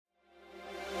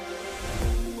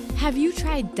Have you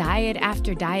tried diet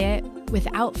after diet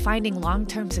without finding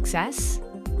long-term success?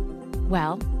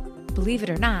 Well, believe it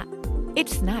or not,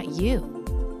 it's not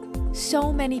you.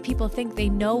 So many people think they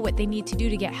know what they need to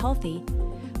do to get healthy,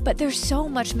 but there's so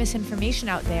much misinformation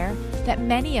out there that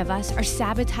many of us are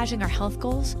sabotaging our health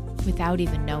goals without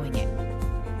even knowing it.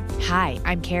 Hi,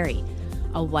 I'm Carrie,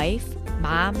 a wife,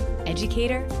 mom,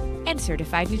 educator, and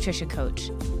certified nutrition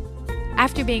coach.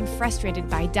 After being frustrated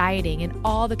by dieting and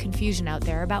all the confusion out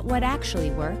there about what actually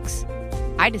works,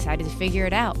 I decided to figure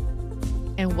it out.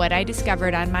 And what I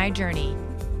discovered on my journey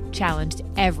challenged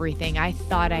everything I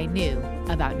thought I knew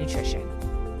about nutrition.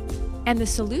 And the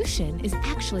solution is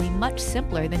actually much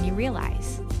simpler than you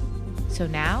realize. So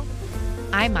now,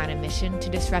 I'm on a mission to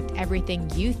disrupt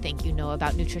everything you think you know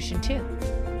about nutrition too.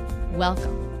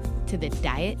 Welcome to the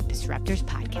Diet Disruptors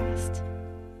Podcast.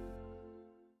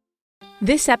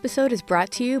 This episode is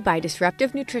brought to you by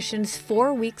Disruptive Nutrition's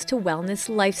 4 Weeks to Wellness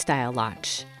lifestyle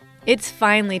launch. It's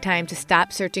finally time to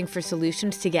stop searching for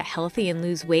solutions to get healthy and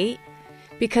lose weight,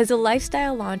 because a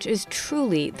lifestyle launch is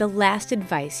truly the last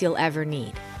advice you'll ever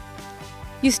need.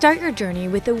 You start your journey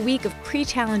with a week of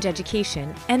pre-challenge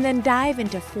education and then dive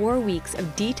into 4 weeks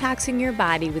of detoxing your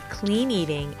body with clean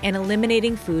eating and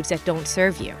eliminating foods that don't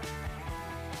serve you.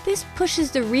 This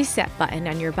pushes the reset button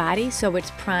on your body so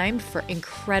it's primed for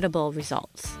incredible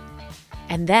results.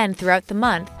 And then throughout the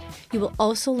month, you will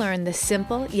also learn the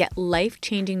simple yet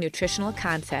life-changing nutritional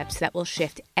concepts that will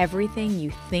shift everything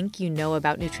you think you know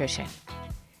about nutrition.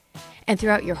 And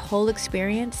throughout your whole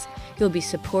experience, you'll be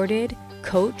supported,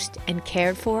 coached, and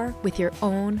cared for with your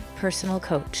own personal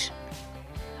coach.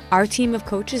 Our team of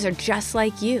coaches are just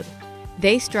like you.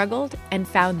 They struggled and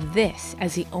found this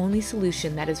as the only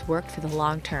solution that has worked for the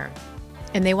long term.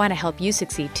 And they want to help you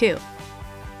succeed too.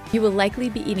 You will likely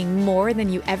be eating more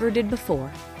than you ever did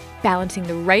before, balancing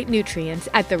the right nutrients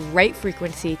at the right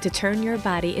frequency to turn your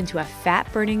body into a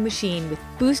fat-burning machine with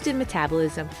boosted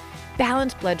metabolism,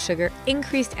 balanced blood sugar,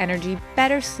 increased energy,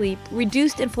 better sleep,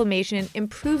 reduced inflammation,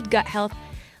 improved gut health,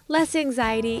 less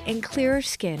anxiety, and clearer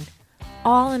skin,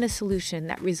 all in a solution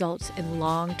that results in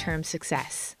long-term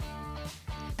success.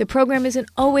 The program isn't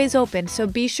always open, so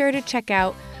be sure to check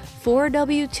out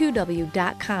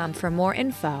 4w2w.com for more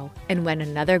info and when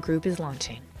another group is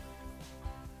launching.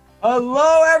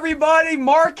 Hello, everybody.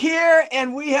 Mark here,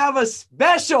 and we have a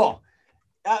special,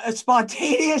 a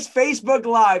spontaneous Facebook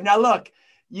Live. Now, look,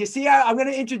 you see, I'm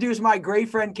going to introduce my great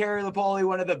friend, Carrie Lipoli,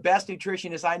 one of the best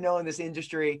nutritionists I know in this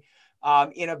industry,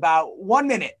 in about 1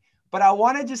 minute. But I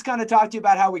want to just kind of talk to you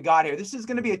about how we got here. This is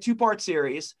going to be a 2-part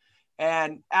series.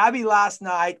 And Abby last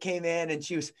night came in and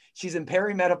she's in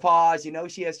perimenopause. You know,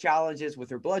 she has challenges with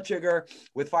her blood sugar,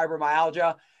 with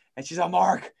fibromyalgia. And she's like,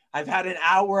 Mark, I've had an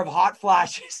hour of hot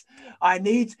flashes. I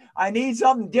need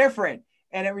something different.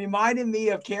 And it reminded me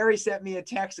of Carrie sent me a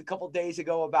text a couple of days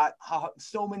ago about how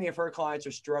so many of her clients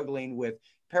are struggling with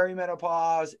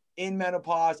perimenopause, in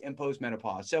menopause, and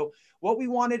postmenopause. So what we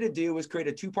wanted to do was create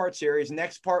a 2-part series.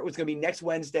 Next part was going to be next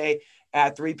Wednesday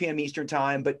at 3 p.m. Eastern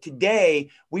time. But today,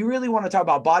 we really want to talk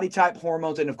about body type,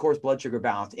 hormones, and of course, blood sugar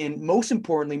balance. And most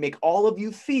importantly, make all of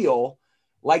you feel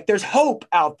like there's hope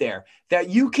out there, that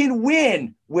you can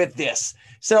win with this.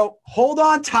 So hold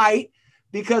on tight,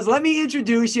 because let me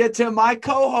introduce you to my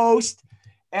co-host,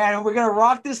 and we're going to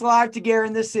rock this live together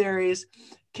in this series.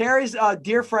 Carrie's a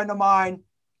dear friend of mine.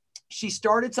 She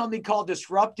started something called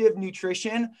Disruptive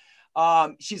Nutrition.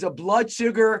 She's a blood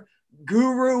sugar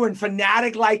guru and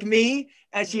fanatic like me,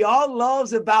 and she all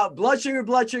loves about blood sugar,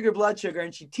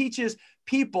 and she teaches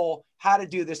people how to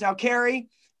do this. Now, Carrie,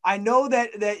 I know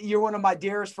that you're one of my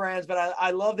dearest friends, but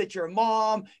I love that you're a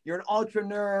mom, you're an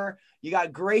entrepreneur, you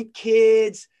got great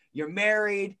kids, you're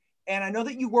married, and I know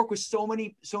that you work with so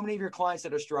many of your clients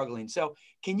that are struggling. So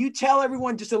can you tell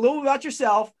everyone just a little about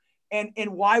yourself and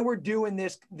why we're doing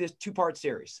this 2-part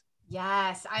series?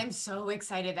 Yes, I'm so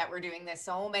excited that we're doing this.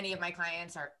 So many of my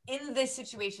clients are in this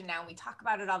situation now. We talk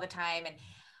about it all the time, and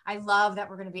I love that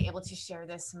we're going to be able to share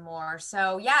this more.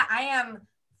 So yeah, I am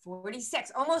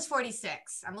 46, almost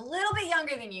 46. I'm a little bit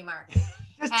younger than you, Mark.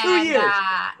 Just 2 years.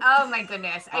 Oh my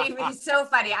goodness. It's so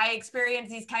funny. I experience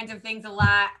these kinds of things a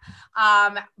lot.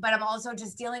 But I'm also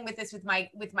just dealing with this with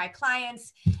my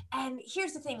clients. And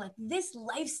here's the thing, like this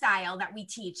lifestyle that we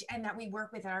teach and that we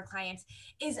work with our clients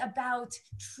is about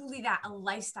truly that, a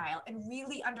lifestyle, and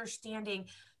really understanding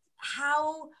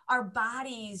how our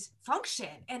bodies function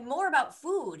and more about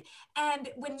food. And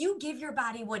when you give your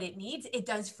body what it needs, it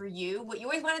does for you what you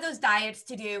always wanted those diets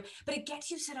to do, but it gets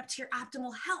you set up to your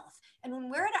optimal health. And when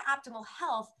we're at optimal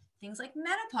health, things like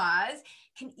menopause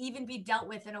can even be dealt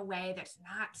with in a way that's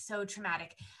not so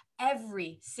traumatic.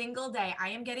 every single day, I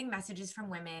am getting messages from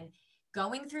women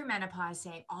going through menopause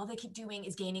saying all they keep doing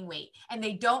is gaining weight, and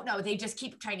they don't know. They just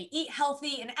keep trying to eat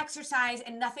healthy and exercise,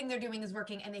 and nothing they're doing is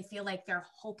working, and they feel like they're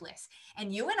hopeless.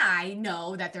 And you and I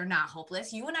know that they're not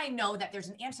hopeless. You and I know that there's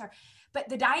an answer, but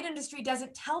the diet industry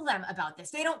doesn't tell them about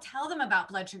this. They don't tell them about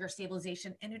blood sugar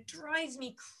stabilization, and it drives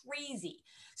me crazy.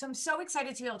 So I'm so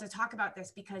excited to be able to talk about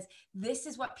this, because this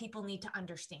is what people need to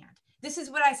understand. This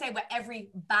is what I say, what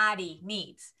everybody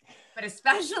needs, but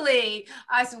especially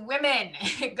us women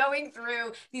going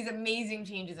through these amazing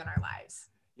changes in our lives.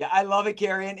 Yeah, I love it,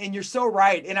 Carrie. And you're so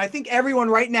right. And I think everyone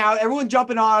right now, everyone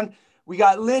jumping on, we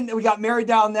got Lynn, we got Mary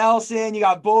Dow Nelson, you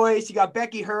got Boyce, you got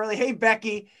Becky Hurley. Hey,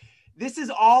 Becky, this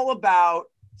is all about,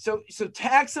 so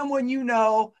tag someone you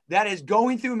know that is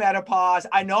going through menopause.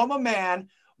 I know I'm a man,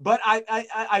 but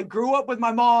I grew up with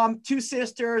my mom, 2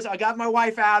 sisters. I got my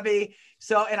wife, Abby.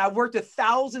 And I've worked with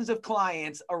thousands of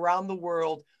clients around the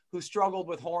world who struggled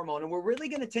with hormone. And we're really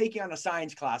going to take you on a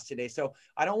science class today. So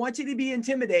I don't want you to be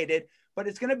intimidated, but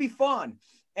it's going to be fun.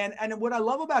 And what I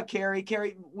love about Carrie,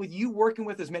 with you working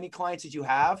with as many clients as you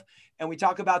have, and we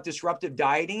talk about disruptive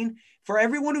dieting, for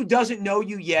everyone who doesn't know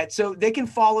you yet, so they can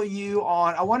follow you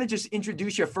on, I want to just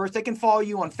introduce you first. They can follow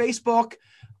you on Facebook.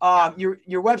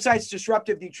 Your website's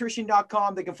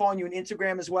disruptivenutrition.com. They can follow you on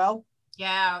Instagram as well.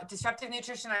 Yeah, Disruptive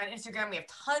Nutrition on Instagram. We have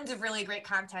tons of really great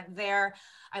content there.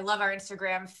 I love our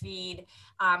Instagram feed.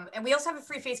 And we also have a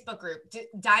free Facebook group,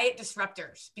 Diet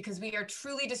Disruptors, because we are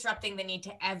truly disrupting the need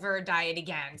to ever diet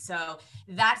again. So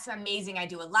that's amazing. I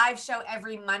do a live show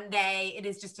every Monday. It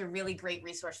is just a really great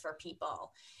resource for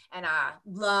people. And I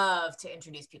love to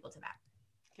introduce people to that.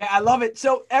 Yeah, I love it.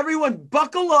 So everyone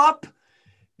buckle up,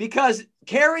 because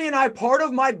Carrie and I, part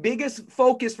of my biggest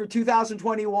focus for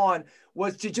 2021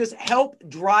 was to just help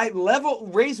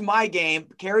raise my game.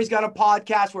 Carrie's got a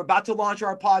podcast. We're about to launch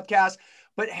our podcast,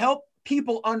 but help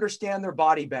people understand their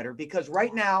body better, because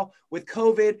right now with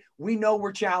COVID, we know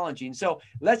we're challenging. So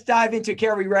let's dive into,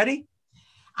 Carrie, ready?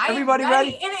 Everybody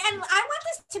ready? And I want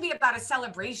this to be about a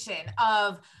celebration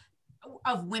of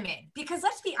women, because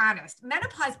let's be honest,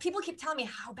 menopause, people keep telling me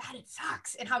how bad it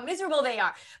sucks and how miserable they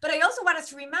are. But I also want us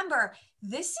to remember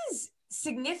this is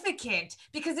significant,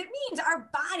 because it means our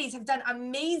bodies have done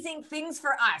amazing things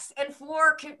for us and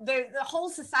for the whole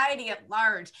society at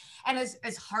large. And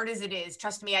as hard as it is,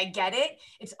 trust me, I get it.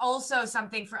 It's also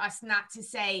something for us not to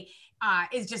say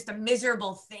is just a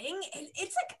miserable thing.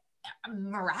 It's like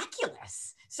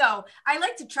miraculous. So I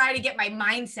like to try to get my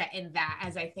mindset in that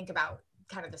as I think about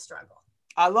kind of the struggle.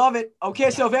 I love it. Okay,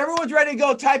 so if everyone's ready to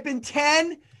go, type in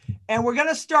 10, and we're going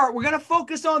to start. We're going to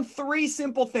focus on 3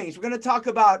 simple things. We're going to talk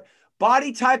about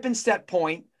body type and set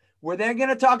point. We're then going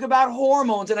to talk about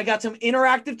hormones, and I got some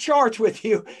interactive charts with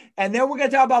you, and then we're going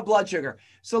to talk about blood sugar.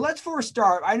 So let's first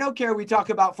start. I know, Carrie, we talk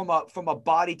about from a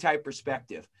body type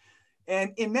perspective,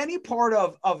 and in many part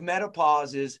of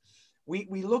menopause is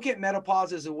we look at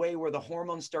menopause as a way where the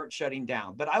hormones start shutting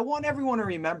down. But I want everyone to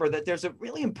remember that there's a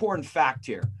really important fact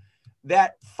here,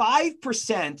 that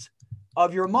 5%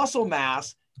 of your muscle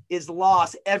mass is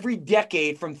lost every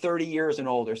decade from 30 years and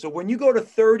older. So when you go to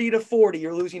 30 to 40,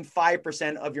 you're losing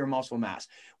 5% of your muscle mass.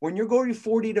 When you're going to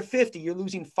 40 to 50, you're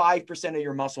losing 5% of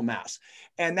your muscle mass.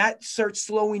 And that starts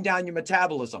slowing down your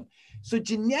metabolism. So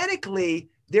genetically,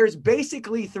 there's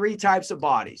basically 3 types of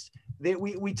bodies.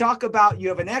 We talk about, you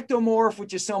have an ectomorph,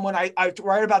 which is someone, I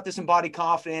write about this in Body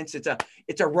Confidence.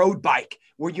 It's a road bike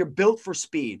where you're built for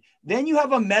speed. Then you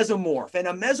have a mesomorph, and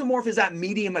a mesomorph is that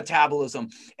medium metabolism.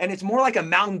 And it's more like a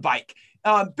mountain bike,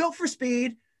 built for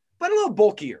speed, but a little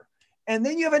bulkier. And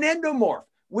then you have an endomorph,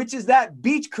 which is that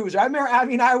beach cruiser. I remember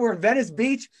Abby and I were in Venice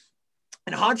Beach,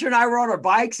 and Hunter and I were on our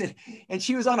bikes, and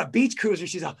she was on a beach cruiser.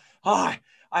 She's like,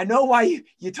 I know why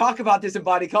you talk about this in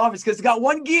Body Confidence, because it's got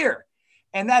 1 gear.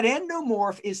 And that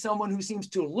endomorph is someone who seems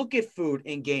to look at food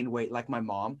and gain weight, like my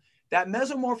mom. That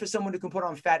mesomorph is someone who can put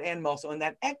on fat and muscle. And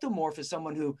that ectomorph is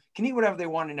someone who can eat whatever they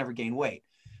want and never gain weight.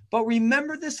 But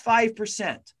remember this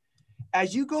 5%.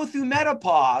 As you go through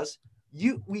menopause,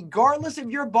 regardless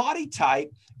of your body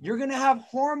type, you're going to have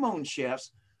hormone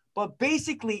shifts. But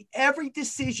basically, every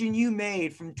decision you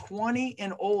made from 20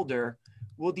 and older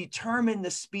will determine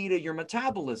the speed of your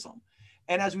metabolism.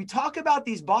 And as we talk about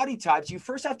these body types, you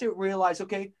first have to realize,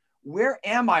 okay, where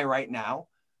am I right now?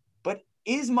 But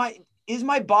is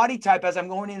my body type, as I'm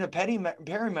going into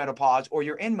perimenopause, or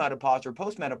you're in menopause or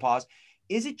postmenopause,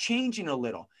 is it changing a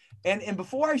little? And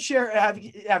before I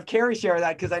have Carrie share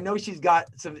that, because I know she's got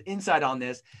some insight on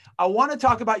this, I want to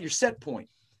talk about your set point.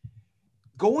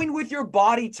 Going with your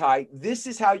body type, this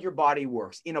is how your body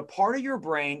works. In a part of your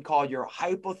brain called your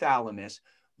hypothalamus,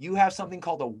 you have something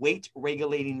called a weight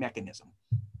regulating mechanism.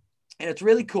 And it's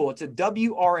really cool. It's a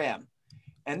WRM.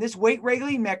 And this weight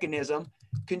regulating mechanism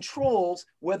controls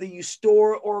whether you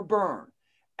store or burn.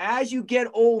 As you get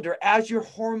older, as your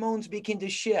hormones begin to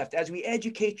shift, as we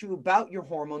educate you about your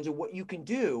hormones and what you can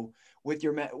do with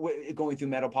your going through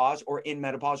menopause or in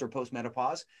menopause or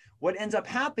post-menopause, what ends up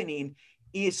happening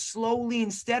is slowly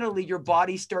and steadily your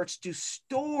body starts to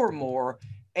store more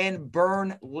and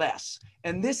burn less.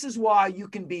 And this is why you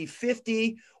can be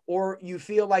 50 or you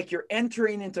feel like you're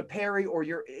entering into peri or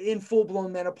you're in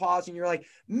full-blown menopause and you're like,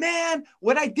 man,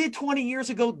 what I did 20 years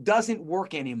ago doesn't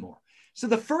work anymore. So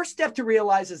the first step to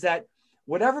realize is that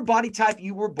whatever body type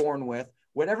you were born with,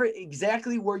 whatever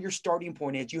exactly where your starting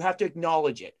point is, you have to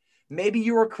acknowledge it. Maybe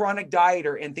you're a chronic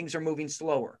dieter and things are moving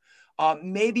slower.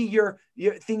 Maybe your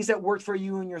things that worked for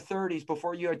you in your 30s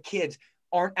before you had kids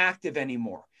aren't active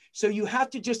anymore. So you have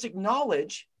to just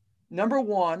acknowledge, number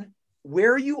one,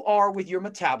 where you are with your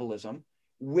metabolism,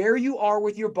 where you are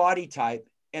with your body type,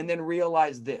 and then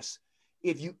realize this.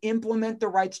 If you implement the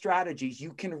right strategies,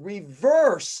 you can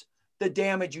reverse the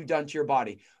damage you've done to your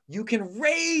body. You can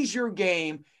raise your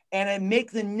game and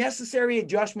make the necessary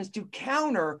adjustments to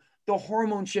counter the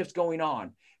hormone shifts going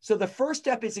on. So the first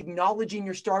step is acknowledging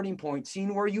your starting point,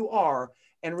 seeing where you are,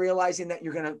 and realizing that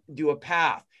you're going to do a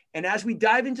path. And as we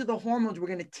dive into the hormones, we're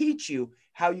going to teach you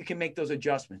how you can make those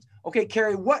adjustments. Okay,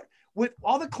 Carrie, with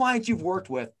all the clients you've worked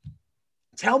with,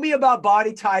 tell me about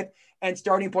body type and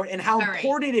starting point and how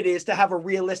important it is to have a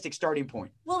realistic starting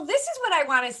point. Well, this is what I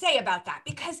want to say about that,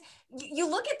 because you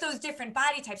look at those different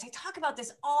body types. I talk about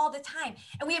this all the time.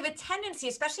 And we have a tendency,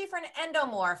 especially for an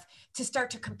endomorph, to start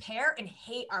to compare and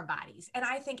hate our bodies. And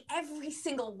I think every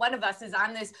single one of us is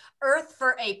on this earth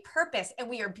for a purpose, and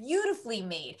we are beautifully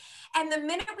made. And the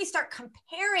minute we start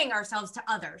comparing ourselves to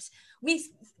others,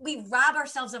 we rob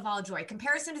ourselves of all joy.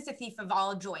 Comparison is the thief of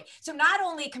all joy. So not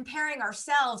only comparing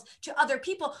ourselves to other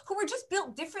people who were just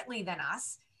built differently than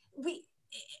us,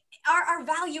 our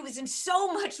value is in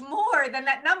so much more than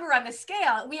that number on the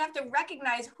scale. We have to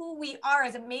recognize who we are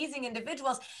as amazing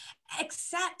individuals,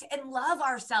 accept and love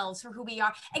ourselves for who we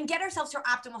are, and get ourselves to our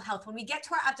optimal health. When we get to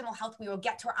our optimal health, we will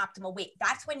get to our optimal weight.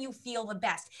 That's when you feel the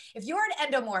best. If you're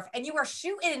an endomorph and you are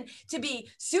shooting to be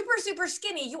super, super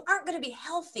skinny, you aren't going to be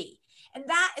healthy. And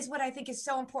that is what I think is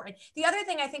so important. The other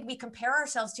thing I think we compare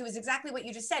ourselves to is exactly what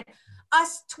you just said.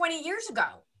 Us 20 years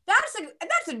ago.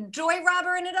 That's a joy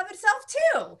robber in and of itself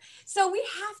too. So we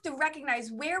have to recognize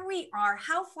where we are,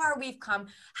 how far we've come,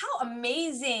 how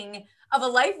amazing of a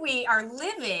life we are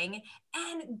living,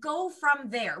 and go from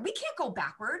there. We can't go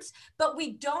backwards, but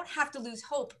we don't have to lose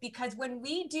hope, because when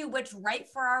we do what's right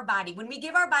for our body, when we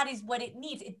give our bodies what it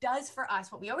needs, it does for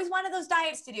us what we always wanted those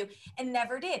diets to do and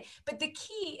never did. But the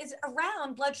key is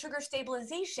around blood sugar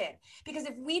stabilization, because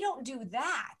if we don't do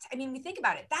that, I mean, we think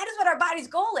about it, that is what our body's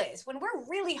goal is. When we're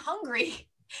really hungry,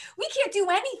 we can't do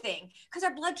anything because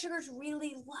our blood sugar is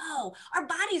really low. Our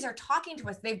bodies are talking to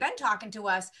us. They've been talking to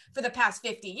us for the past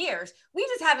 50 years. We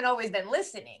just haven't always been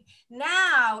listening.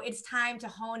 Now it's time to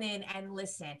hone in and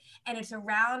listen. And it's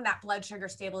around that blood sugar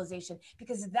stabilization,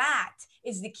 because that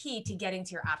is the key to getting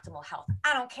to your optimal health.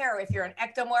 I don't care if you're an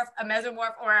ectomorph, a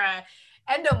mesomorph, or an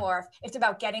endomorph. It's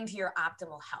about getting to your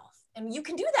optimal health. And you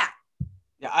can do that.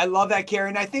 Yeah, I love that, Carrie.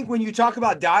 And I think when you talk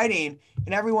about dieting,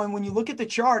 and everyone, when you look at the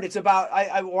chart, it's about,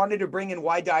 I wanted to bring in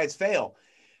why diets fail.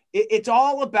 It's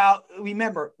all about,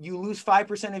 remember, you lose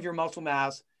 5% of your muscle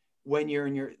mass when you're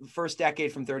in your first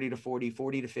decade from 30 to 40,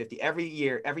 40 to 50. Every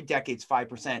year, every decade's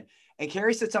 5%. And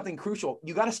Carrie said something crucial.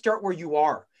 You got to start where you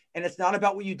are. And it's not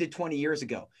about what you did 20 years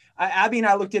ago. Abby and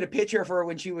I looked at a picture of her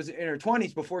when she was in her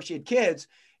 20s before she had kids.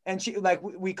 And she, like,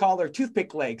 we call her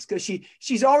toothpick legs, because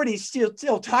she's already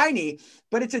still tiny,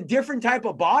 but it's a different type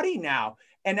of body now.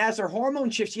 And as her hormone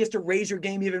shifts, she has to raise her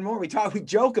game even more. We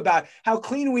joke about how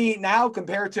clean we eat now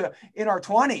compared to in our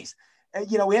 20s.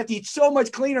 You know, we have to eat so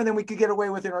much cleaner than we could get away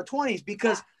with in our 20s,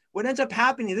 because what ends up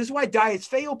happening, this is why diets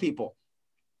fail people.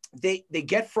 They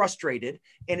get frustrated.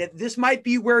 And if this might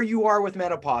be where you are with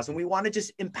menopause, and we want to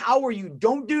just empower you,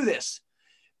 don't do this.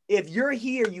 If you're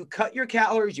here, you cut your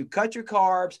calories, you cut your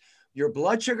carbs, your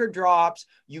blood sugar drops,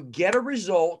 you get a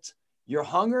result, your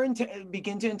hunger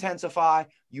begin to intensify,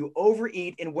 you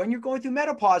overeat. And when you're going through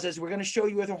menopause, as we're going to show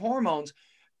you with the hormones,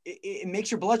 it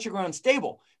makes your blood sugar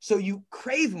unstable. So you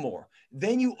crave more.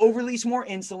 Then you overrelease more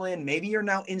insulin. Maybe you're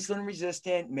now insulin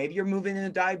resistant. Maybe you're moving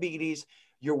into diabetes.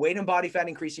 Your weight and body fat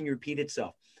increasing, you repeat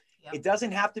itself. Yep. It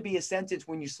doesn't have to be a sentence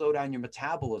when you slow down your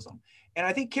metabolism. And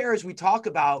I think, Kara, as we talk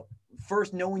about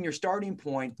first knowing your starting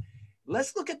point,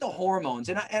 let's look at the hormones.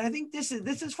 And I think this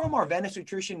is from our Venice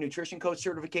Nutrition Coach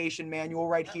Certification Manual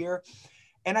right here.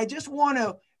 And I just want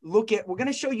to we're going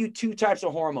to show you two types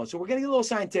of hormones. So we're going to get a little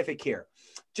scientific here,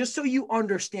 just so you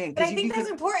understand. But I think that's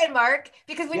important, Mark,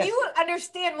 because when you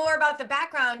understand more about the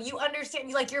background, you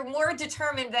understand, like, you're more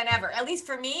determined than ever, at least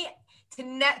for me,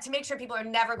 to make sure people are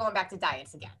never going back to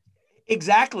diets again.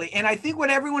 Exactly. And I think what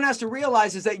everyone has to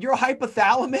realize is that your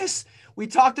hypothalamus, we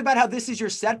talked about how this is your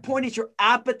set point. It's your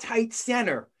appetite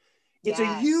center. It's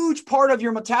a huge part of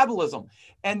your metabolism.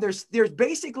 And there's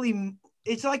basically,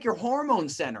 it's like your hormone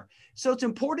center. So it's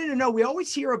important to know, we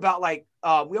always hear about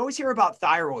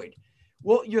thyroid.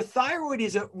 Well, your thyroid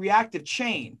is a reactive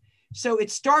chain. So it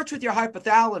starts with your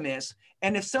hypothalamus.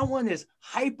 And if someone is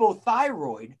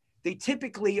hypothyroid, they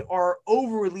typically are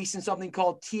over-releasing something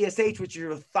called TSH, which is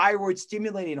your thyroid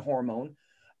stimulating hormone.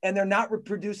 And they're not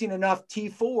producing enough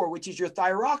T4, which is your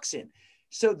thyroxine.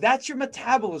 So that's your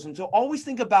metabolism. So always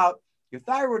think about your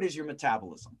thyroid is your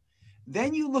metabolism.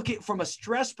 Then you look at from a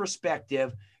stress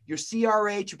perspective, your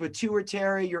CRH, your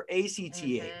pituitary, your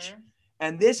ACTH.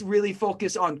 And this really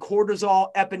focus on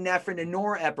cortisol, epinephrine, and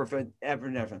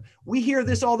norepinephrine. We hear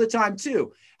this all the time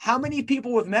too. How many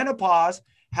people with menopause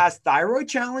has thyroid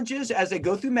challenges? As they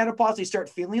go through menopause, they start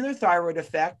feeling their thyroid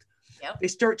effect. Yep. They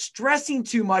start stressing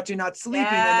too much and not sleeping,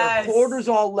 and their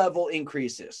cortisol level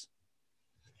increases.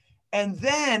 And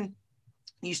then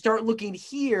you start looking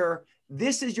here,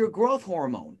 this is your growth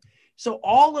hormone. So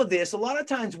all of this, a lot of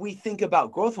times we think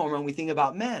about growth hormone, we think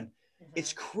about men.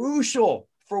 It's crucial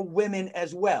for women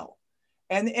as well.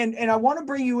 And I want to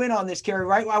bring you in on this, Carrie,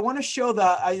 right? I want to show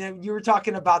you were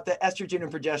talking about the estrogen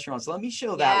and progesterone. So let me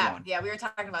show that one. Yeah, we were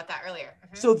talking about that earlier.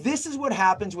 So this is what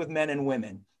happens with men and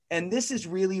women. And this is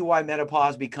really why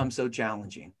menopause becomes so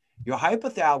challenging. Your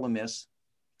hypothalamus,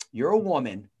 you're a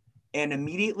woman, and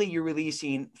immediately you're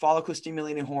releasing follicle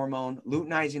stimulating hormone,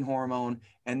 luteinizing hormone,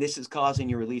 and this is causing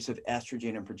your release of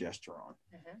estrogen and progesterone.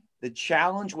 The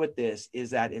challenge with this is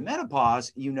that in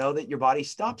menopause, you know that your body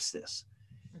stops this.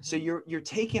 So you're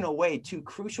taking away two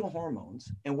crucial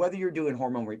hormones, and whether you're doing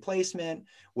hormone replacement,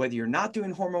 whether you're not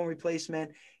doing hormone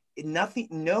replacement,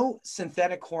 no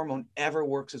synthetic hormone ever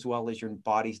works as well as your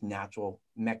body's natural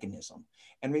mechanism.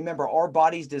 And remember, our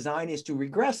body's design is to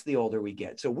regress the older we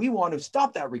get. So we want to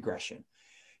stop that regression.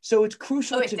 So it's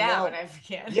crucial to know.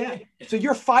 Yeah. So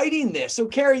you're fighting this. So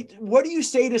Carrie, what do you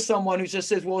say to someone who just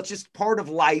says, well, it's just part of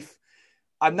life.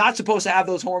 I'm not supposed to have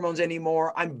those hormones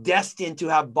anymore. I'm destined to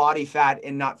have body fat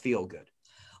and not feel good.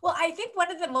 Well, I think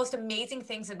one of the most amazing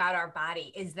things about our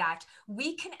body is that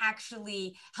we can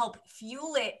actually help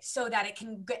fuel it so that it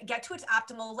can get to its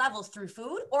optimal levels through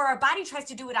food, or our body tries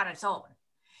to do it on its own.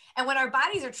 And when our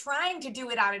bodies are trying to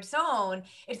do it on its own,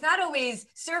 it's not always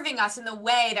serving us in the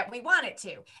way that we want it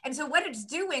to. And so what it's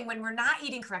doing when we're not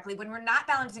eating correctly, when we're not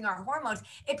balancing our hormones,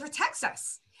 it protects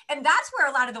us. And that's where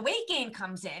a lot of the weight gain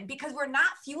comes in, because we're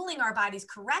not fueling our bodies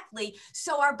correctly.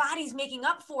 So our body's making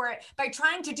up for it by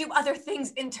trying to do other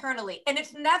things internally. And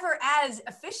it's never as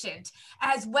efficient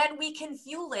as when we can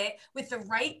fuel it with the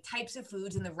right types of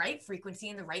foods and the right frequency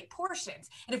and the right portions.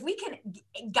 And if we can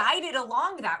guide it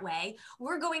along that way,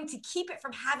 we're going to keep it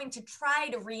from having to try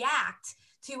to react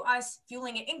to us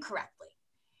fueling it incorrectly,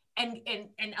 and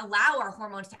allow our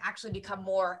hormones to actually become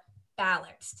more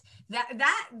balanced.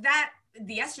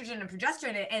 The estrogen and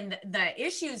progesterone and the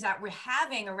issues that we're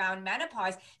having around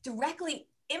menopause directly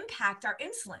impact our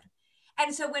insulin.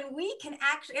 And so when we can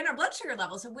actually, and our blood sugar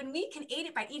levels, so when we can aid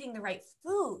it by eating the right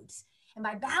foods and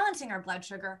by balancing our blood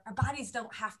sugar, our bodies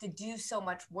don't have to do so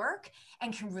much work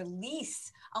and can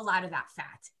release a lot of that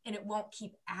fat, and it won't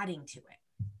keep adding to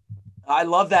it. I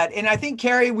love that. And I think,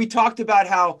 Carrie, we talked about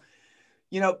how,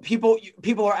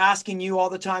 people are asking you all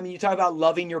the time, and you talk about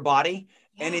loving your body.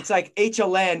 And it's like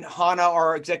HLN, Hannah,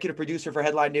 our executive producer for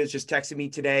Headline News, just texted me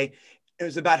today. It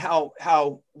was about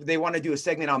how they want to do a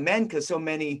segment on men, because so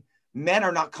many men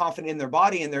are not confident in their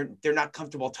body, and they're not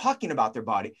comfortable talking about their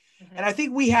body. And I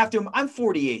think we have to. I'm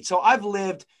 48, so I've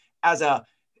lived as a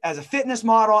fitness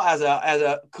model, as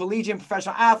a collegiate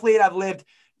professional athlete. I've lived,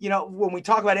 when we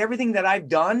talk about everything that I've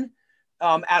done,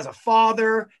 as a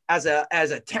father, as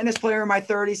a tennis player in my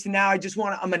 30s, to now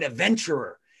I'm an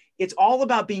adventurer. It's all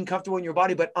about being comfortable in your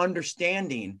body, but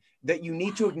understanding that you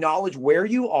need to acknowledge where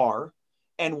you are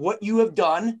and what you have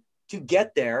done to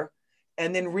get there,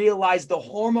 and then realize the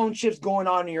hormone shifts going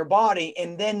on in your body,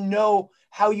 and then know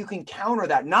how you can counter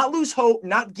that. Not lose hope,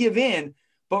 not give in,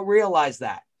 but realize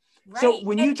that. Right. So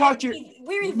when you talk to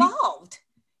we're evolved.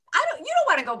 You don't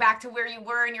want to go back to where you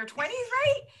were in your 20s,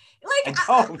 right? Like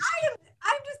I'm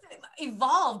just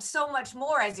evolved so much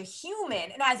more as a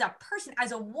human and as a person,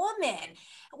 as a woman.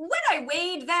 When I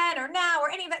weighed then or now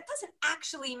or any of that doesn't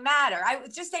actually matter. I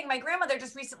was just saying, my grandmother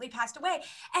just recently passed away,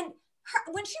 and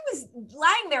when she was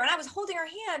lying there and I was holding her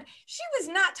hand, she was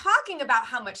not talking about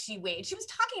how much she weighed. She was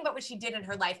talking about what she did in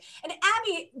her life. And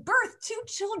Abby birthed 2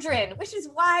 children, which is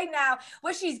why now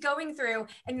what she's going through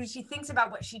and when she thinks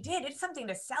about what she did, it's something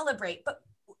to celebrate. But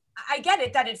I get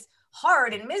it that it's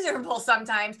hard and miserable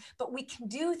sometimes, but we can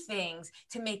do things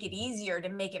to make it easier, to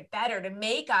make it better, to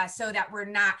make us so that we're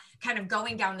not kind of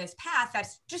going down this path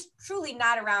that's just truly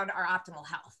not around our optimal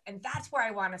health. And that's where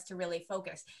I want us to really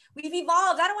focus. We've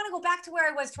evolved. I don't want to go back to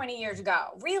where I was 20 years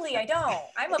ago. Really, I don't.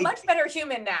 I'm a much better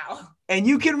human now. And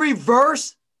you can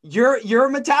reverse your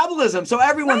metabolism. So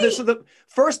everyone, Right. This is the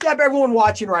first step, everyone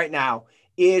watching right now,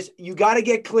 is you got to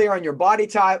get clear on your body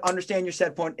type, understand your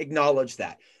set point, acknowledge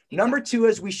that. Number 2,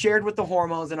 as we shared with the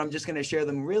hormones, and I'm just going to share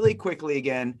them really quickly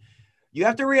again, you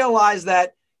have to realize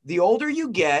that the older you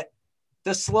get,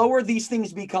 the slower these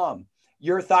things become.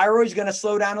 Your thyroid is going to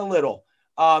slow down a little.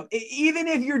 Even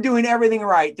if you're doing everything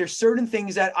right, there's certain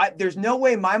things that there's no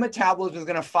way my metabolism is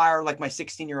going to fire like my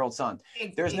 16-year-old son.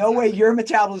 There's no way your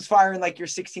metabolism is firing like your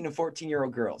 16 and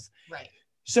 14-year-old girls. Right.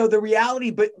 So the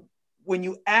reality, but when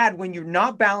you're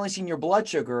not balancing your blood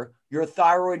sugar, your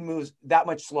thyroid moves that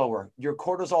much slower. Your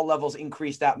cortisol levels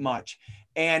increase that much.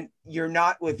 And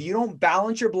if you don't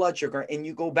balance your blood sugar and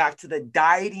you go back to the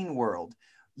dieting world,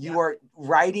 you are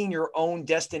writing your own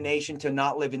destination to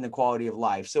not living the quality of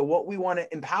life. So what we want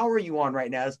to empower you on right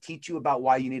now is teach you about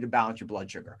why you need to balance your blood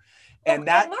sugar. And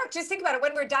Mark, just think about it.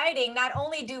 When we're dieting, not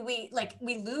only do we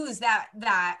lose that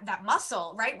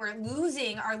muscle, right? We're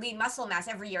losing our lean muscle mass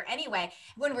every year anyway.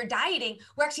 When we're dieting,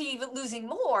 we're actually even losing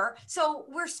more. So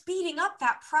we're speeding up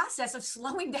that process of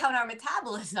slowing down our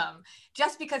metabolism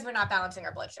just because we're not balancing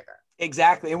our blood sugar.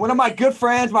 Exactly. And one of my good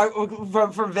friends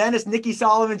from Venice, Nikki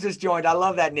Solomon, just joined. I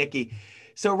love that, Nikki.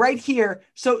 So right here,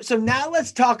 so now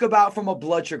let's talk about from a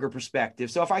blood sugar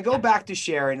perspective. So if I go back to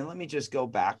Sharon, and let me just go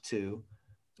back to.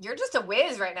 You're just a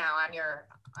whiz right now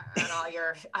on all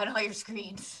your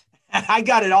screens. I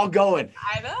got it all going.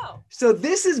 I know. So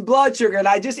this is blood sugar.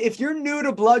 And if you're new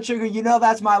to blood sugar,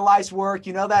 that's my life's work.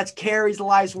 That's Carrie's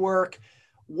life's work.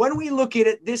 When we look at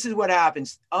it, this is what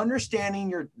happens. Understanding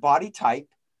your body type,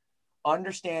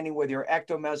 understanding whether you're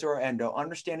ecto, meso, or endo,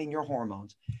 understanding your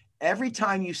hormones. Every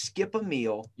time you skip a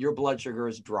meal, your blood sugar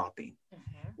is dropping.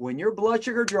 Mm-hmm. When your blood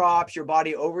sugar drops, your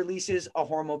body over-releases a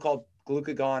hormone called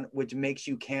glucagon, which makes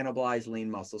you cannibalize lean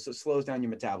muscle. So it slows down your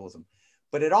metabolism,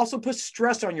 but it also puts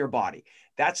stress on your body.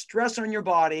 That stress on your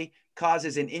body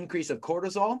causes an increase of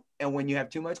cortisol. And when you have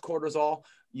too much cortisol,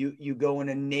 you go in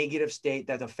a negative state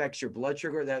that affects your blood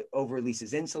sugar, that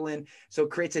over-releases insulin. So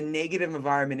it creates a negative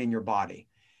environment in your body.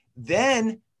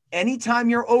 Then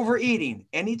anytime you're overeating,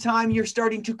 anytime you're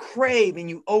starting to crave and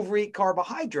you overeat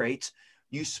carbohydrates,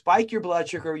 you spike your blood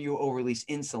sugar, you over-release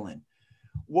insulin.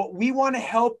 What we want to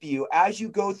help you as you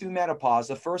go through menopause,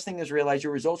 the first thing is realize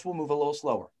your results will move a little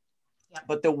slower. Yep.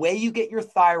 But the way you get your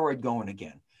thyroid going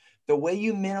again, the way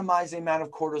you minimize the amount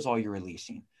of cortisol you're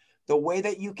releasing, the way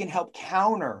that you can help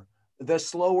counter the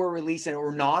slower release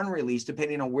or non-release,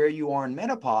 depending on where you are in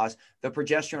menopause, the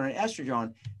progesterone and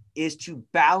estrogen, is to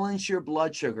balance your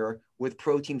blood sugar with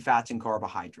protein, fats, and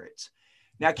carbohydrates.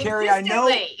 Now, Carrie, I know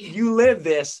you live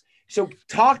this. So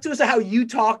talk to us how you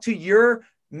talk to your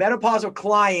menopausal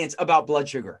clients about blood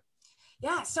sugar.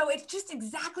 Yeah, so it's just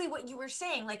exactly what you were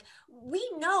saying. Like, we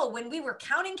know when we were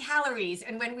counting calories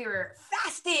and when we were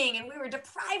fasting and we were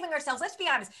depriving ourselves, let's be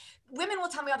honest, women will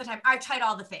tell me all the time, I've tried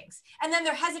all the things. And then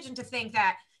they're hesitant to think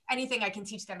that anything I can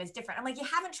teach them is different. I'm like, you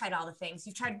haven't tried all the things.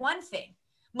 You've tried one thing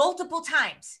multiple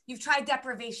times. You've tried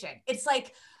deprivation. It's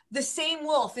like the same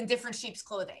wolf in different sheep's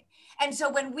clothing. And so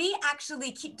when we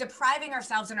actually keep depriving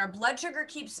ourselves and our blood sugar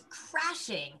keeps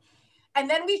crashing, and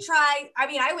then we try,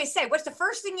 I always say, what's the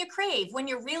first thing you crave when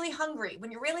you're really hungry, when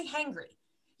you're really hangry?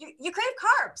 You crave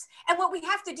carbs. And what we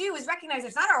have to do is recognize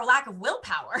it's not our lack of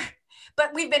willpower,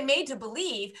 but we've been made to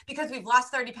believe because we've lost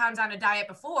 30 pounds on a diet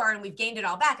before and we've gained it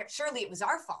all back, surely it was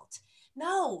our fault.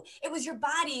 No, it was your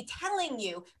body telling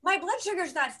you, my blood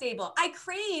sugar's not stable. I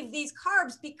crave these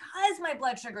carbs because my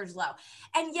blood sugar's low.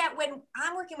 And yet when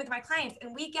I'm working with my clients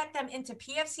and we get them into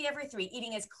PFC every 3,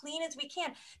 eating as clean as we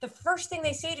can, the first thing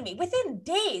they say to me within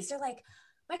days, they're like,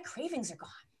 my cravings are gone.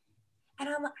 And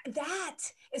I'm like, that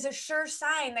is a sure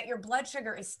sign that your blood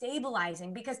sugar is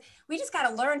stabilizing, because we just got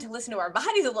to learn to listen to our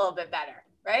bodies a little bit better,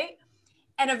 right?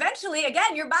 And eventually,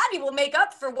 again, your body will make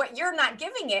up for what you're not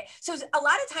giving it. So a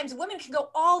lot of times women can go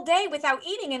all day without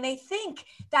eating and they think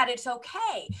that it's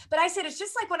okay. But I said, it's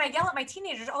just like when I yell at my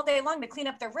teenagers all day long to clean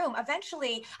up their room.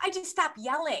 Eventually, I just stop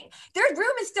yelling. Their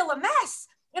room is still a mess,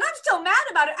 And I'm still mad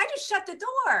about it. I just shut the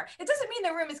door. It doesn't mean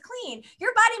the room is clean.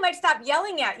 Your body might stop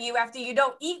yelling at you after you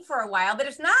don't eat for a while, but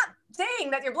it's not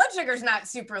saying that your blood sugar is not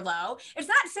super low. It's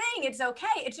not saying it's okay.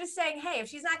 It's just saying, hey, if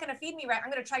she's not going to feed me right,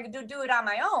 I'm going to try to do it on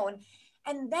my own.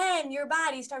 And then your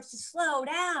body starts to slow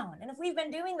down. And if we've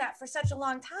been doing that for such a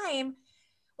long time,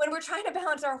 when we're trying to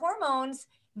balance our hormones,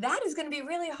 that is going to be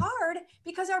really hard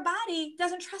because our body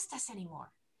doesn't trust us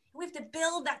anymore. We have to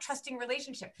build that trusting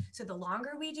relationship. So the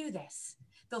longer we do this,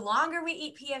 the longer we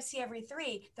eat PFC every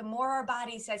 3, the more our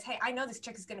body says, hey, I know this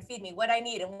chick is going to feed me what I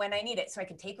need and when I need it, so I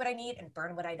can take what I need and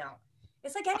burn what I don't.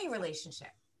 It's like any relationship.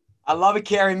 I love it,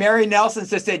 Carrie. Mary Nelson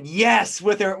just said yes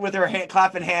with her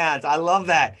clapping hands. I love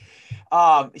that.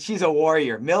 She's a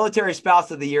warrior. Military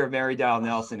Spouse of the Year, Mary Dial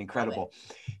Nelson. Incredible.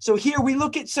 So here we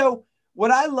look at, so what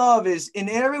I love is, and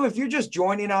everyone, if you're just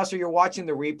joining us or you're watching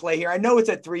the replay here, I know it's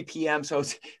at 3 p.m., so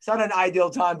it's not an ideal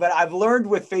time, but I've learned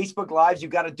with Facebook Lives, you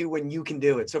got to do when you can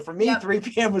do it. So for me, 3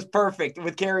 p.m. was perfect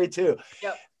with Carrie too.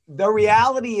 Yep. The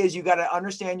reality is you got to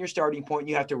understand your starting point.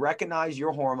 You have to recognize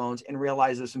your hormones and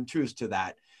realize there's some truths to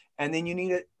that. And then you need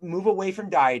to move away from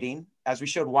dieting, as we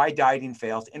showed why dieting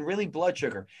fails, and really blood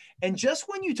sugar. And just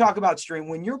when you talk about stream,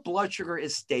 when your blood sugar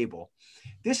is stable,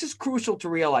 this is crucial to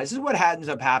realize. This is what ends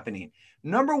up happening.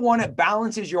 Number one, it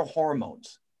balances your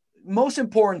hormones. Most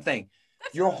important thing,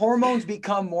 your hormones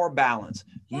become more balanced.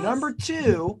 Yes. Number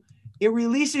 2, it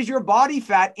releases your body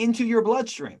fat into your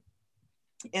bloodstream.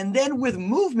 And then with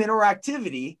movement or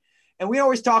activity, and we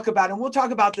always talk about, and we'll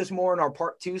talk about this more in our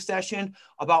part 2 session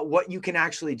about what you can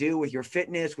actually do with your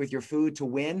fitness, with your food to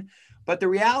win. But the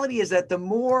reality is that the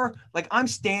more, like I'm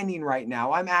standing right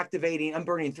now, I'm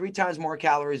burning 3 times more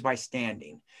calories by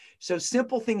standing. So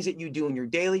simple things that you do in your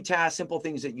daily tasks, simple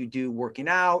things that you do working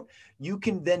out, you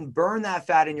can then burn that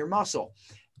fat in your muscle.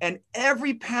 And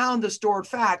every pound of stored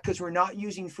fat, because we're not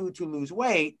using food to lose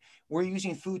weight, we're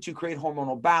using food to create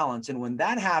hormonal balance. And when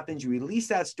that happens, you release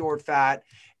that stored fat.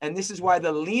 And this is why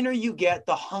the leaner you get,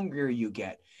 the hungrier you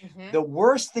get. Mm-hmm. The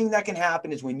worst thing that can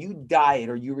happen is when you diet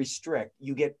or you restrict,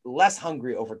 you get less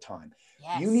hungry over time.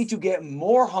 Yes. You need to get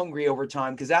more hungry over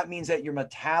time because that means that your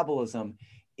metabolism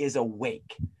is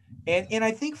awake. And I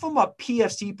think from a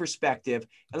PFC perspective,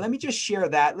 and let me just share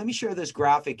that. Let me share this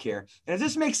graphic here. And if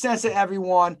this makes sense to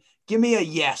everyone, give me a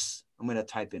yes. I'm going to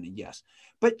type in a yes.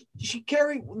 But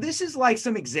Carrie, this is like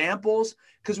some examples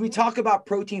because we talk about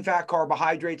protein, fat,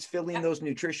 carbohydrates, filling those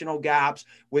nutritional gaps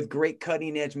with great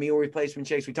cutting edge meal replacement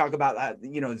shakes. We talk about,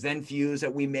 Zen Fuse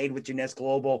that we made with Jeunesse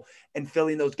Global and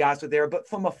filling those gaps with there. But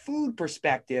from a food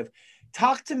perspective,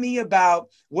 talk to me about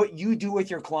what you do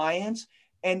with your clients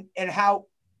and how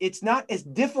it's not as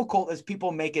difficult as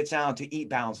people make it sound to eat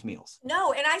balanced meals.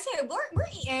 No, and I say we're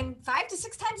eating 5 to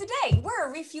 6 times a day. We're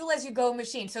a refuel as you go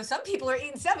machine. So some people are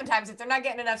eating 7 times if they're not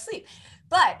getting enough sleep.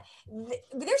 But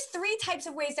there's 3 types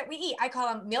of ways that we eat. I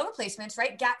call them meal replacements,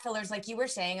 right? Gap fillers, like you were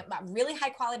saying, a really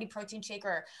high quality protein shake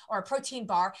or a protein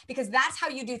bar, because that's how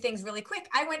you do things really quick.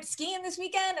 I went skiing this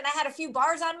weekend and I had a few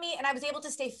bars on me and I was able to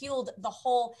stay fueled the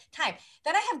whole time.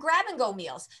 Then I have grab and go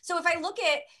meals. So if I look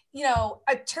at,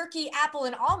 a turkey, apple,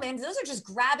 and almonds, those are just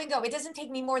grab and go. It doesn't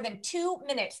take me more than 2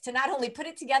 minutes to not only put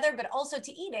it together, but also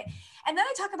to eat it. And then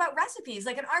I talk about recipes.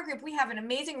 Like in our group, we have an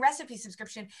amazing recipe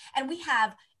subscription and we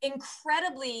have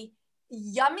incredibly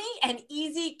yummy and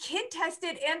easy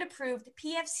kid-tested and approved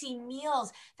PFC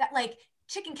meals that like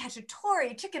chicken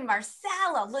cacciatore, chicken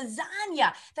marsala,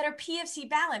 lasagna that are PFC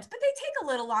balanced, but they take a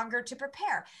little longer to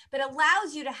prepare, but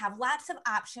allows you to have lots of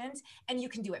options and you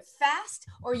can do it fast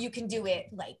or you can do it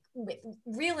like with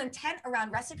real intent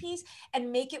around recipes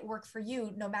and make it work for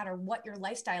you no matter what your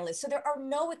lifestyle is. So there are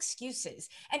no excuses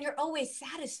and you're always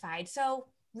satisfied. So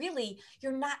really,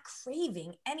 you're not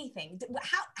craving anything.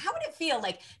 How would it feel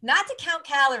like not to count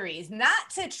calories, not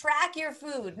to track your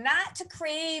food, not to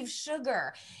crave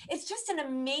sugar? It's just an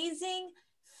amazing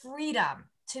freedom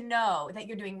to know that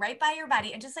you're doing right by your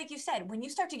body. And just like you said, when you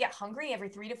start to get hungry every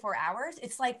 3 to 4 hours,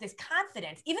 it's like this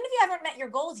confidence, even if you haven't met your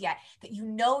goals yet, that you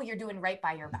know you're doing right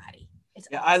by your body.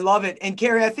 Yeah, awesome. I love it. And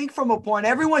Carrie, I think from a point,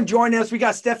 everyone joined us. We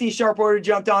got Stephanie Sharporter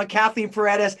jumped on, Kathleen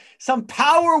Paredes, some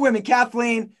power women.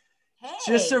 Kathleen,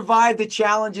 just survived the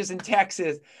challenges in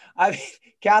Texas.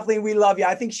 Kathleen, we love you.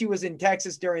 I think she was in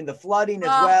Texas during the flooding as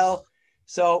well.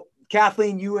 So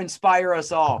Kathleen, you inspire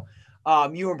us all,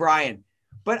 you and Brian.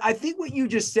 But I think what you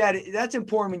just said, that's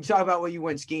important when you talk about when you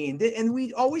went skiing. And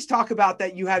we always talk about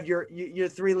that you have your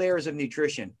 3 layers of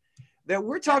nutrition, that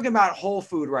we're talking about whole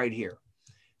food right here.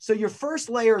 So your first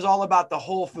layer is all about the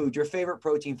whole food, your favorite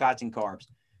protein, fats, and carbs.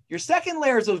 Your second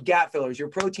layer is those gap fillers, your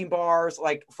protein bars.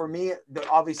 Like for me,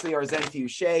 obviously our Zenfuse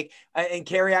shake, and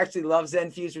Carrie actually loves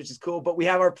Zenfuse, which is cool. But we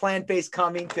have our plant-based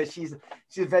coming because she's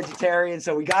a vegetarian,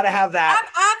 so we got to have that.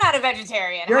 I'm not a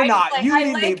vegetarian. You're not. You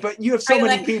and me, but you have so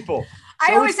many people.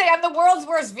 I always say I'm the world's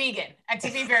worst vegan, and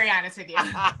to be very honest with you.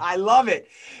 I love it.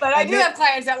 But I do have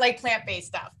clients that like plant-based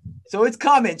stuff. So it's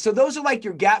coming. So those are like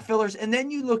your gap fillers. And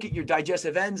then you look at your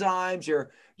digestive enzymes, your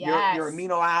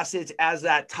amino acids as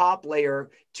that top layer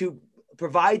to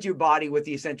provide your body with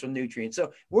the essential nutrients.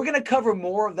 So we're going to cover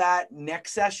more of that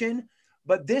next session.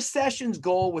 But this session's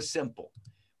goal was simple.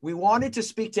 We wanted to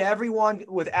speak to everyone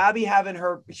with Abby having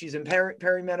she's in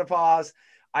perimenopause.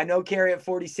 I know, Carrie, at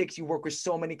 46, you work with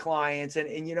so many clients.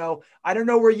 And you know, I don't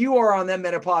know where you are on that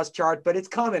menopause chart, but it's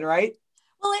coming, right?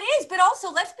 Well, it is, but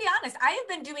also let's be honest. I have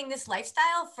been doing this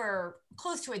lifestyle for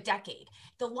close to a decade.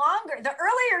 The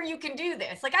earlier you can do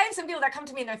this, like I have some people that come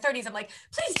to me in their 30s. I'm like,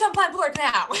 please jump on board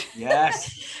now.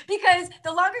 Yes. Because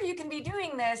the longer you can be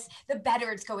doing this, the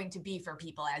better it's going to be for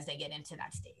people as they get into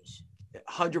that stage.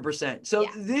 100%. So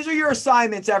these are your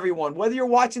assignments, everyone, whether you're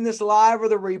watching this live or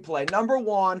the replay. Number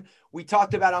one, we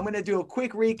talked about, I'm going to do a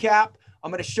quick recap. I'm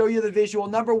going to show you the visual.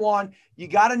 Number one, you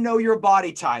got to know your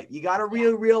body type. You got to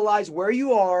really realize where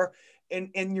you are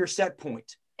in your set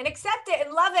point. And accept it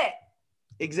and love it.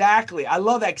 Exactly. I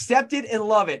love that. Accept it and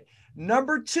love it.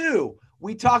 Number two,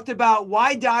 we talked about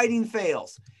why dieting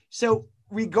fails. So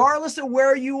regardless of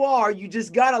where you are, you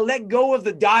just got to let go of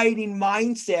the dieting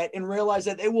mindset and realize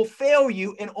that it will fail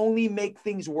you and only make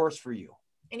things worse for you.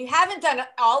 And you haven't done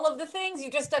all of the things.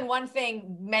 You've just done one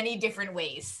thing many different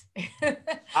ways.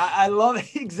 I love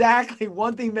it. Exactly.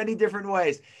 One thing, many different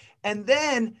ways. And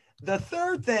then the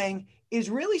third thing is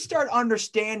really start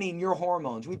understanding your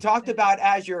hormones. We talked about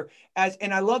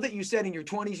and I love that you said in your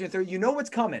 20s and 30s, you know what's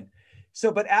coming. So,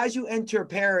 but as you enter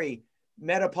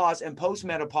menopause and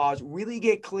post-menopause, really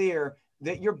get clear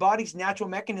that your body's natural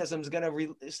mechanism is going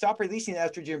to stop releasing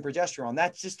estrogen and progesterone.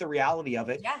 That's just the reality of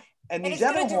it. Yeah. And it's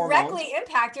going to directly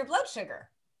impact your blood sugar.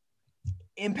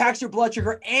 Impacts your blood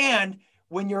sugar. And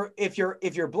if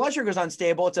your blood sugar is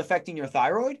unstable, it's affecting your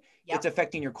thyroid. Yep. It's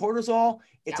affecting your cortisol.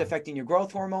 It's affecting your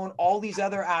growth hormone, all these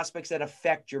other aspects that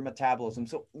affect your metabolism.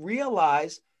 So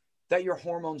realize that your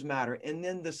hormones matter. And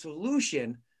then the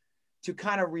solution to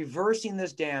kind of reversing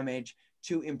this damage,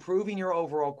 to improving your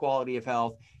overall quality of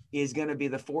health, is going to be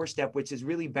the 4-step, which is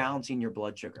really balancing your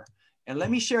blood sugar. And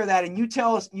let me share that. And you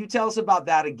tell us about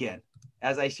that again,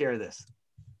 as I share this.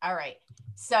 All right.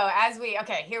 So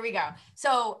here we go.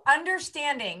 So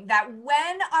understanding that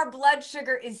when our blood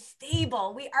sugar is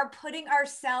stable, we are putting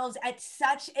ourselves at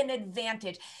such an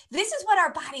advantage. This is what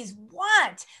our bodies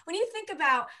want. When you think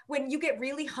about when you get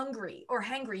really hungry or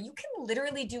hangry, you can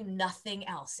literally do nothing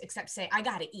else except say, I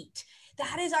got to eat.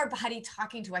 That is our body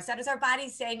talking to us. That is our body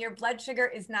saying your blood sugar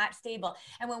is not stable.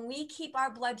 And when we keep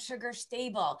our blood sugar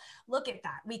stable, look at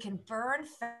that. We can burn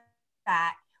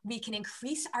fat. We can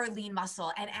increase our lean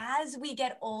muscle. And as we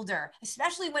get older,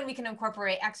 especially when we can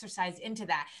incorporate exercise into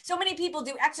that. So many people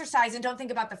do exercise and don't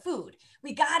think about the food.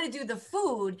 We got to do the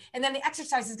food, and then the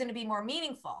exercise is going to be more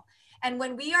meaningful. And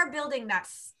when we are building that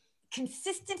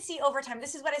consistency over time,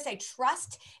 this is what I say,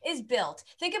 trust is built.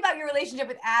 Think about your relationship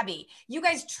with Abby. You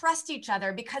guys trust each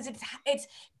other because it's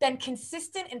been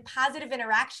consistent and positive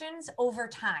interactions over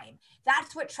time.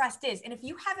 That's what trust is. And if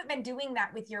you haven't been doing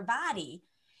that with your body,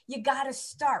 you got to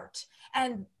start.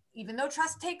 And even though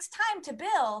trust takes time to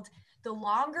build, the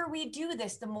longer we do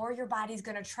this, the more your body's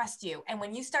going to trust you. And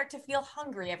when you start to feel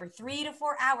hungry every 3 to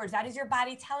 4 hours, that is your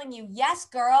body telling you, yes,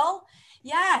 girl,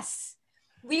 yes,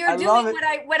 we are doing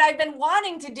what I've been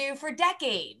wanting to do for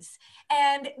decades.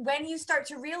 And when you start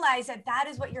to realize that that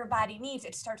is what your body needs,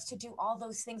 it starts to do all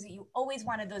those things that you always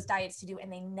wanted those diets to do,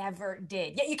 and they never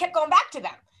did. Yet you kept going back to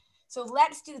them. So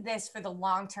let's do this for the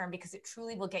long term, because it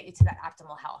truly will get you to that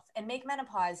optimal health and make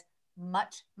menopause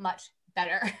much, much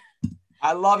better.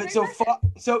 I love it. So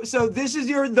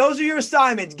those are your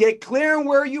assignments. Get clear on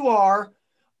where you are.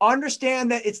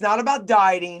 Understand that it's not about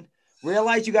dieting.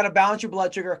 Realize you got to balance your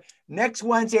blood sugar. Next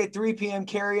Wednesday at 3 p.m.,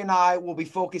 Carrie and I will be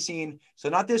focusing. So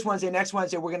not this Wednesday, next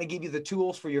Wednesday, we're going to give you the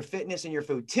tools for your fitness and your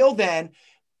food. Till then,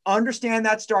 understand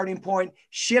that starting point.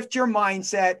 Shift your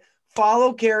mindset.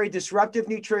 Follow Carrie, Disruptive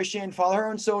Nutrition. Follow her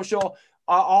on social.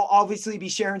 I'll obviously be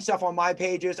sharing stuff on my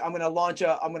pages. I'm going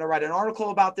to write an article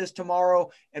about this tomorrow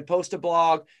and post a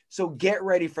blog. So get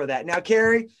ready for that. Now,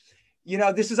 Carrie, you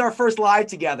know, this is our first live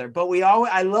together, but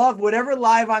I love whatever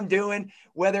live I'm doing,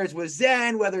 whether it's with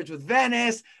Zen, whether it's with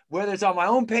Venice, whether it's on my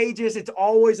own pages, it's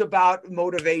always about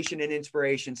motivation and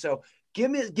inspiration. So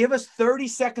give us 30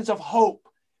 seconds of hope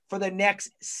for the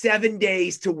next 7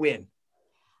 days to win.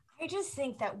 I just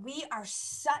think that we are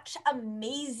such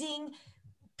amazing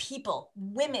people,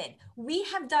 women. We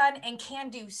have done and can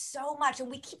do so much, and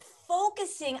we keep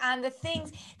focusing on the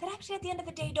things that actually at the end of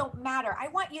the day don't matter. I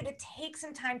want you to take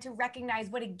some time to recognize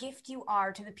what a gift you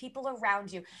are to the people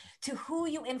around you, to who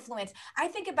you influence. I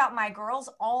think about my girls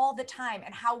all the time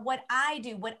and how what I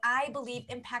do, what I believe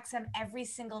impacts them every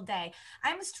single day.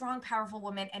 I'm a strong, powerful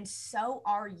woman, and so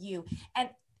are you. And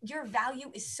your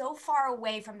value is so far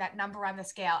away from that number on the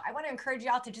scale. I want to encourage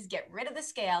y'all to just get rid of the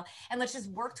scale and let's just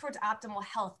work towards optimal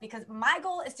health, because my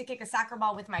goal is to kick a soccer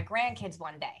ball with my grandkids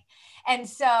one day. And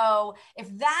so if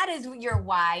that is your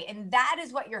why and that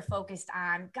is what you're focused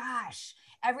on, gosh,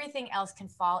 everything else can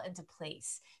fall into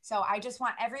place. So I just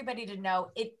want everybody to know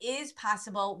it is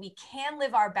possible. We can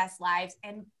live our best lives,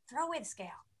 and throw away the scale.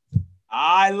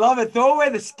 I love it. Throw away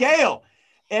the scale.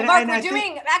 And Mark,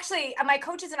 actually, my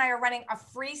coaches and I are running a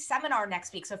free seminar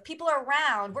next week. So if people are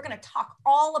around, we're going to talk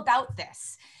all about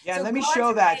this. Yeah, so let me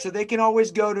show that. So they can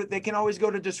always go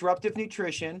to Disruptive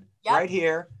Nutrition right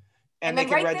here. And they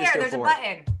can register there's for a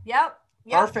button. Yep.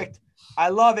 Perfect. I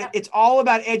love it. It's all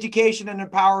about education and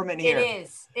empowerment here.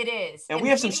 It is. And we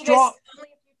have some strong only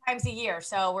a few times a year.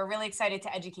 So we're really excited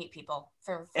to educate people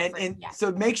for free.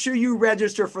 So make sure you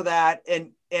register for that.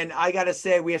 And I got to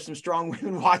say, we have some strong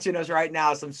women watching us right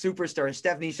now. Some superstars: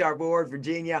 Stephanie Sharp-Ward,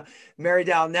 Virginia; Mary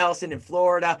Dal Nelson in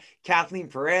Florida; Kathleen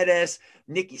Paredes;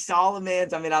 Nikki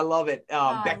Solomons. I mean, I love it.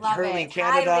 Becky Hurley in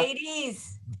Canada. Hi,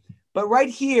 ladies. But right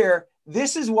here,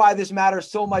 this is why this matters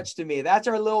so much to me. That's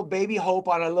our little baby Hope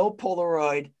on a little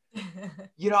Polaroid.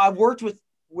 I've worked with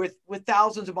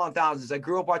thousands upon thousands. I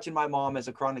grew up watching my mom as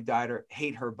a chronic dieter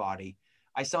hate her body.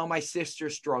 I saw my sister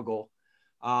struggle.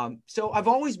 So I've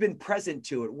always been present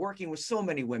to it, working with so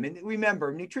many women.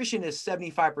 Remember, nutrition is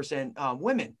 75%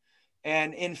 women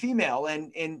and in female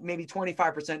and maybe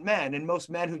 25% men. And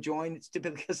most men who join, it's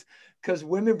typically because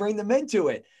women bring them into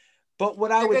it. But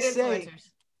what I would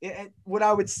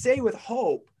say with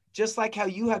Hope, just like how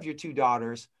you have your two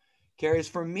daughters, Carrie, is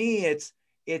for me, it's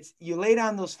you lay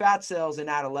down those fat cells in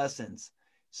adolescence.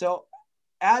 So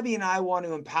Abby and I want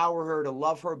to empower her to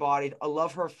love her body, to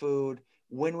love her food,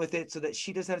 win with it, so that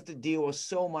she doesn't have to deal with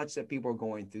so much that people are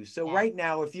going through. So right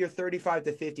now, if you're 35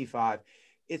 to 55,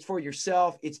 it's for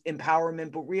yourself, it's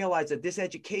empowerment, but realize that this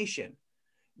education,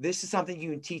 this is something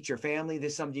you can teach your family.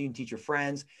 This is something you can teach your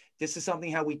friends. This is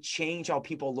something how we change how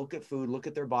people look at food, look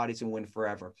at their bodies, and win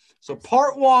forever. So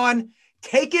part one,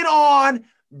 take it on,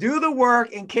 do the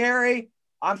work. And Carrie,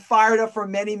 I'm fired up for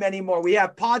many, many more. We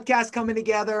have podcasts coming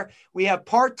together. We have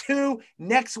part 2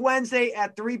 next Wednesday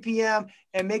at 3 p.m.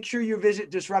 And make sure you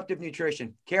visit Disruptive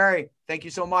Nutrition. Carrie, thank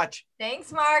you so much.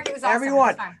 Thanks, Mark. It was awesome.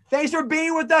 Everyone, thanks for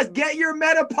being with us. Get your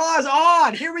menopause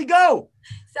on. Here we go.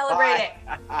 Celebrate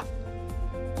it.